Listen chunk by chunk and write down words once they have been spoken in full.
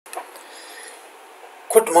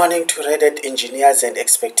Good morning to Red Hat engineers and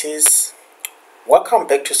expertise. Welcome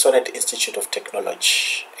back to Sonnet Institute of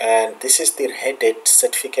Technology, and this is the Red Hat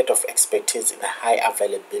Certificate of Expertise in High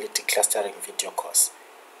Availability Clustering video course.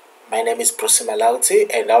 My name is Bruce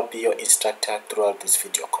Malauti and I'll be your instructor throughout this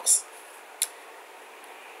video course.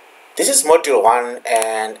 This is module 1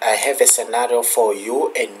 and I have a scenario for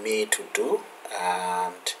you and me to do,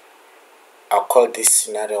 and I'll call this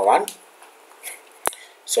scenario 1.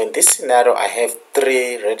 So in this scenario, I have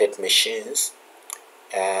 3 Red Hat machines.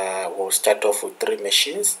 We'll start off with 3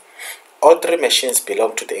 machines. All 3 machines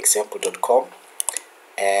belong to the example.com,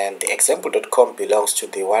 and the example.com belongs to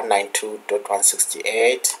the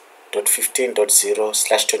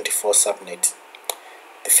 192.168.15.0/24 subnet.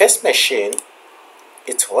 The first machine,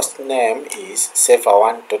 its host name is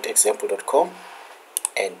server1.example.com,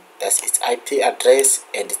 and that's its IP address,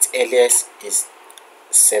 and its alias is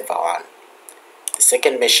server1. The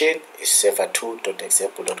second machine is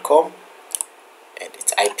server2.example.com, and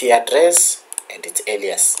its IP address and its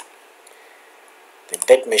alias. The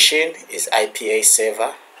third machine is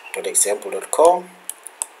ipa-server.example.com,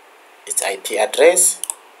 its IP address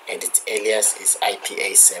and its alias is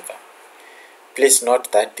ipa-server. Please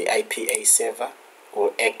note that the ipa-server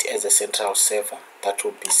will act as a central server that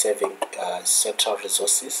will be serving central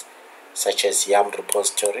resources such as YAML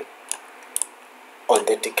repository,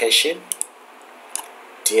 authentication,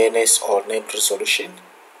 DNS or name resolution,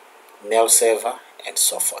 mail server, and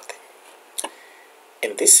so forth.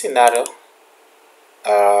 In this scenario,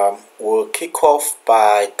 we'll kick off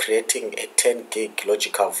by creating a 10 gig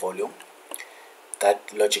logical volume.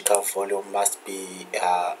 That logical volume must be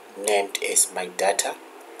named as my data.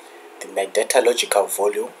 The my data logical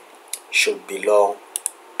volume should belong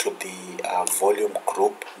to the volume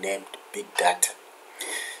group named big data.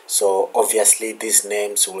 So obviously these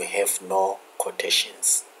names will have no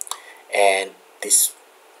quotations, and this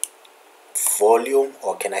volume,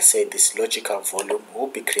 or can I say this logical volume, will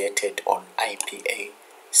be created on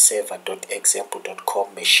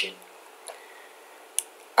ipa-server.example.com machine.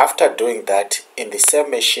 After doing that, in the same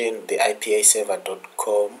machine, the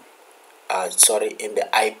ipa-server.com, in the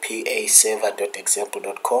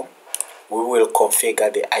ipa-server.example.com, we will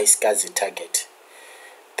configure the iSCSI target,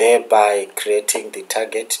 thereby creating the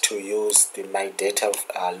target to use the my data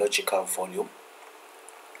logical volume,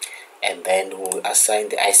 and then we'll assign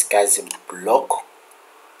the iSCSI block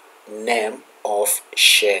name of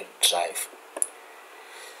shared drive.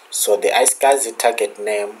 So the iSCSI target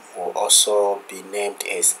name will also be named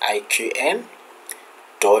as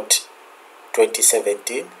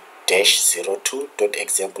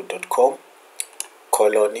iqn.2017-02.example.com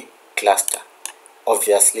 :cluster.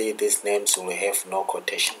 Obviously these names will have no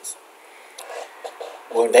quotations.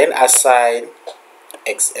 We'll then assign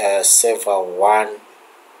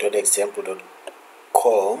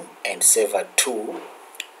server1.example.com and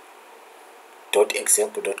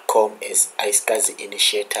server2.example.com as iSCSI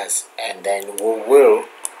initiators, and then we will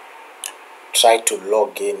try to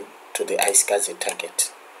log in to the iSCSI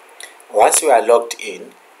target. Once we are logged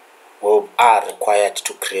in, we are required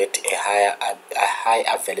to create a high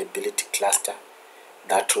availability cluster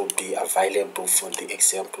that will be available for the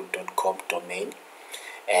example.com domain,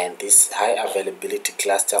 and this high availability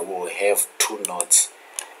cluster will have 2 nodes.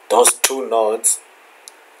 Those 2 nodes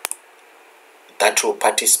that will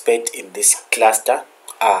participate in this cluster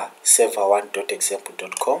are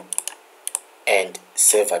server1.example.com and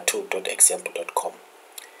server2.example.com.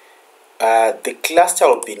 The cluster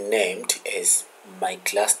will be named as my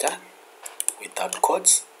cluster without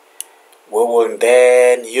quotes. We will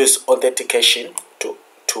then use authentication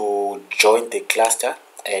to join the cluster,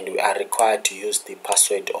 and we are required to use the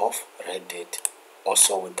password of Red Hat,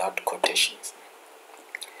 also without quotations.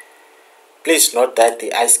 Please note that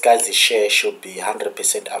the iSCSI share should be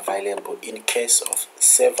 100% available in case of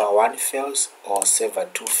server 1 fails or server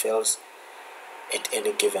 2 fails at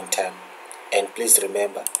any given time. And please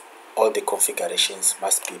remember, all the configurations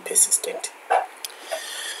must be persistent.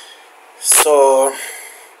 So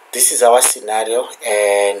this is our scenario,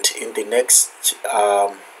 and in the next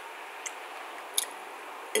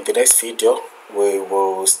video we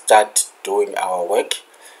will start doing our work.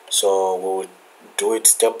 So we'll do it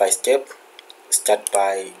step by step. Start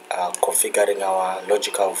by configuring our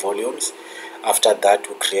logical volumes. After that,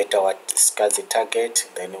 we create our SCSI target,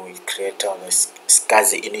 then we create our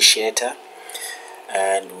SCSI initiator,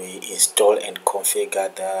 and we install and configure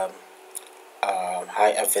the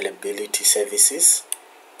high availability services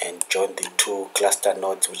and join the 2 cluster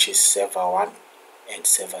nodes, which is server 1 and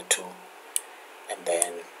server 2. And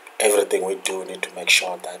then everything we do, need to make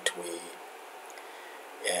sure that we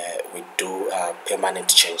do permanent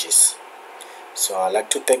changes. So I'd like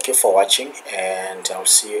to thank you for watching, and I'll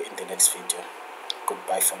see you in the next video.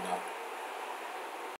 Goodbye for now.